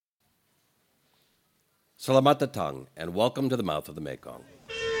Salamat datang, and welcome to the mouth of the Mekong.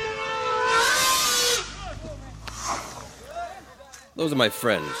 Those are my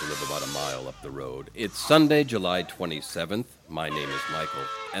friends who live about a mile up the road. It's Sunday, July 27th. My name is Michael,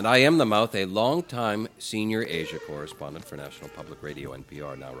 and I am the mouth, a long-time senior Asia correspondent for National Public Radio,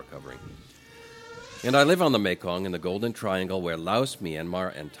 NPR, now recovering. And I live on the Mekong in the Golden Triangle where Laos,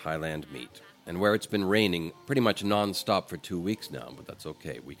 Myanmar, and Thailand meet, and where it's been raining pretty much non-stop for 2 weeks now, but that's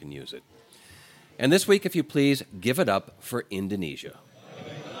okay, we can use it. And this week, if you please, give it up for Indonesia.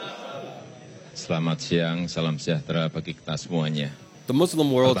 Selamat siang, salam sejahtera bagi kita semuanya. The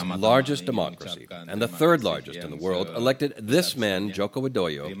Muslim world's largest democracy, and the third largest in the world, elected this man, Joko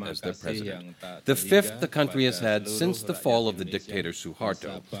Widodo, as their president. The fifth the country has had since the fall of the dictator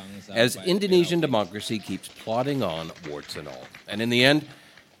Suharto, as Indonesian democracy keeps plodding on, warts and all. And in the end,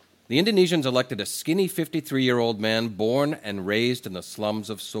 the Indonesians elected a skinny 53-year-old man born and raised in the slums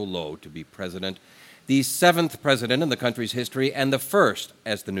of Solo to be president, the seventh president in the country's history, and the first,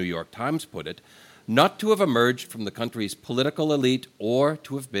 as the New York Times put it, not to have emerged from the country's political elite or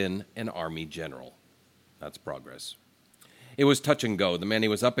to have been an army general. That's progress. It was touch and go. The man he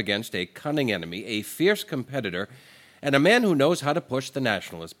was up against, a cunning enemy, a fierce competitor, and a man who knows how to push the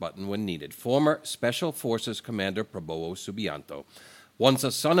nationalist button when needed. Former Special Forces Commander Prabowo Subianto, once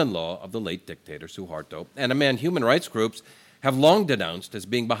a son-in-law of the late dictator Suharto, and a man human rights groups have long denounced as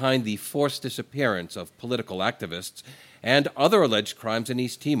being behind the forced disappearance of political activists and other alleged crimes in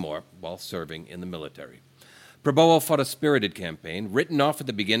East Timor while serving in the military. Prabowo fought a spirited campaign, written off at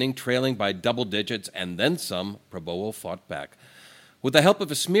the beginning, trailing by double digits, and then some. Prabowo fought back, with the help of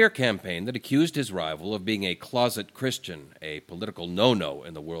a smear campaign that accused his rival of being a closet Christian, a political no-no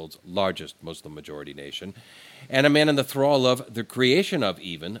in the world's largest Muslim-majority nation, and a man in the thrall of the creation of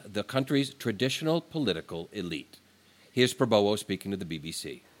even the country's traditional political elite. Here's Prabowo speaking to the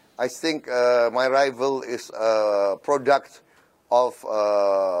BBC. I think my rival is a product of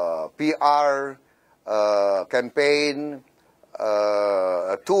PR, campaign,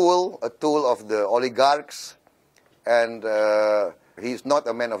 a tool of the oligarchs, and he's not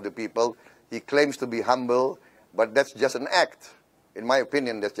a man of the people. He claims to be humble, but that's just an act. In my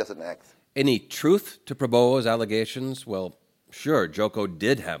opinion, that's just an act. Any truth to Prabowo's allegations? Well, sure, Joko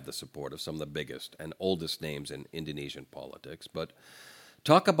did have the support of some of the biggest and oldest names in Indonesian politics, but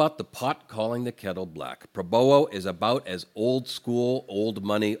talk about the pot calling the kettle black. Prabowo is about as old school, old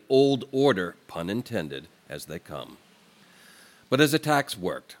money, old order, pun intended, as they come. But his attacks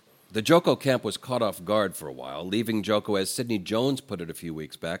worked. The Joko camp was caught off guard for a while, leaving Joko, as Sidney Jones put it a few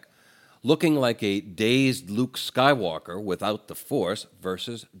weeks back, looking like a dazed Luke Skywalker without the Force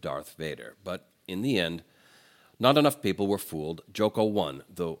versus Darth Vader. But in the end, not enough people were fooled. Joko won,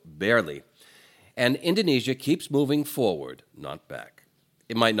 though barely. And Indonesia keeps moving forward, not back.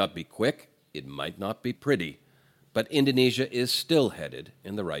 It might not be quick, it might not be pretty, but Indonesia is still headed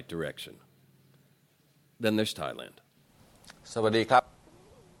in the right direction. Then there's Thailand. สวัสดีครับ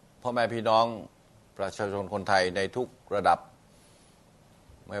พ่อแม่พี่น้องประชาชนคนไทยในทุกระดับ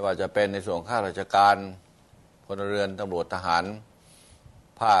ไม่ว่าจะเป็นในส่วนข้าราชการพลเรือนตำรวจทหาร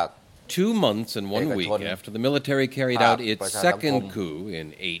ภาค 2 months and 1 week after the military carried out its second coup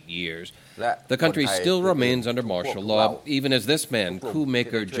in 8 years, the country still remains under martial law, even as this man, coup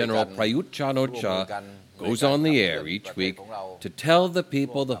maker General Prayut Chan-o-cha, goes on the air each week to tell the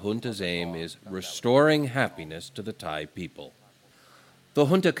people the junta's aim is restoring happiness to the Thai people. The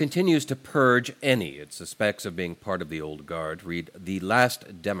junta continues to purge any it suspects of being part of the old guard, read the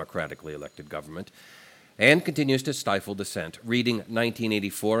last democratically elected government, and continues to stifle dissent. Reading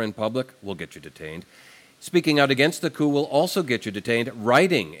 1984 in public will get you detained. Speaking out against the coup will also get you detained.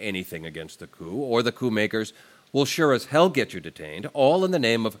 Writing anything against the coup or the coup makers will sure as hell get you detained, all in the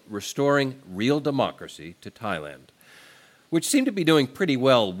name of restoring real democracy to Thailand, which seemed to be doing pretty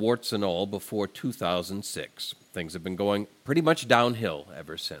well, warts and all, before 2006. Things have been going pretty much downhill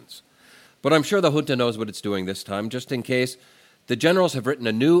ever since. But I'm sure the junta knows what it's doing this time, just in case. The generals have written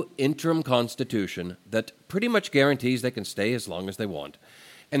a new interim constitution that pretty much guarantees they can stay as long as they want,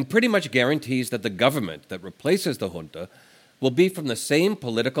 and pretty much guarantees that the government that replaces the junta will be from the same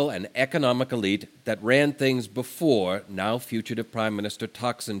political and economic elite that ran things before now fugitive Prime Minister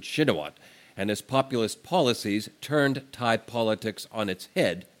Thaksin Shinawatra and his populist policies turned Thai politics on its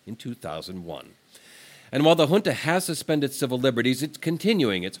head in 2001. And while the junta has suspended civil liberties, it's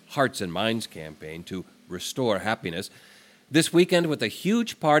continuing its Hearts and Minds campaign to restore happiness, this weekend with a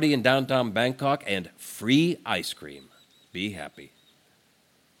huge party in downtown Bangkok and free ice cream. Be happy.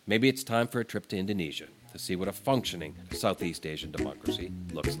 Maybe it's time for a trip to Indonesia to see what a functioning Southeast Asian democracy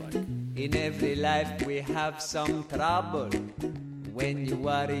looks like. In every life we have some trouble. When you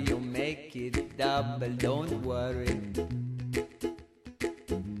worry, you make it double. Don't worry.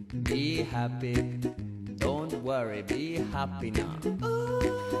 Be happy. Don't worry. Be happy now.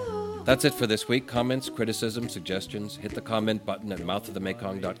 That's it for this week. Comments, criticism, suggestions, hit the comment button at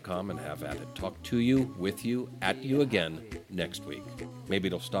mouthofthemekong.com and have at it. Talk to you, with you, at you again next week. Maybe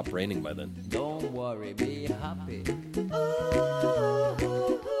it'll stop raining by then. Don't worry, be happy.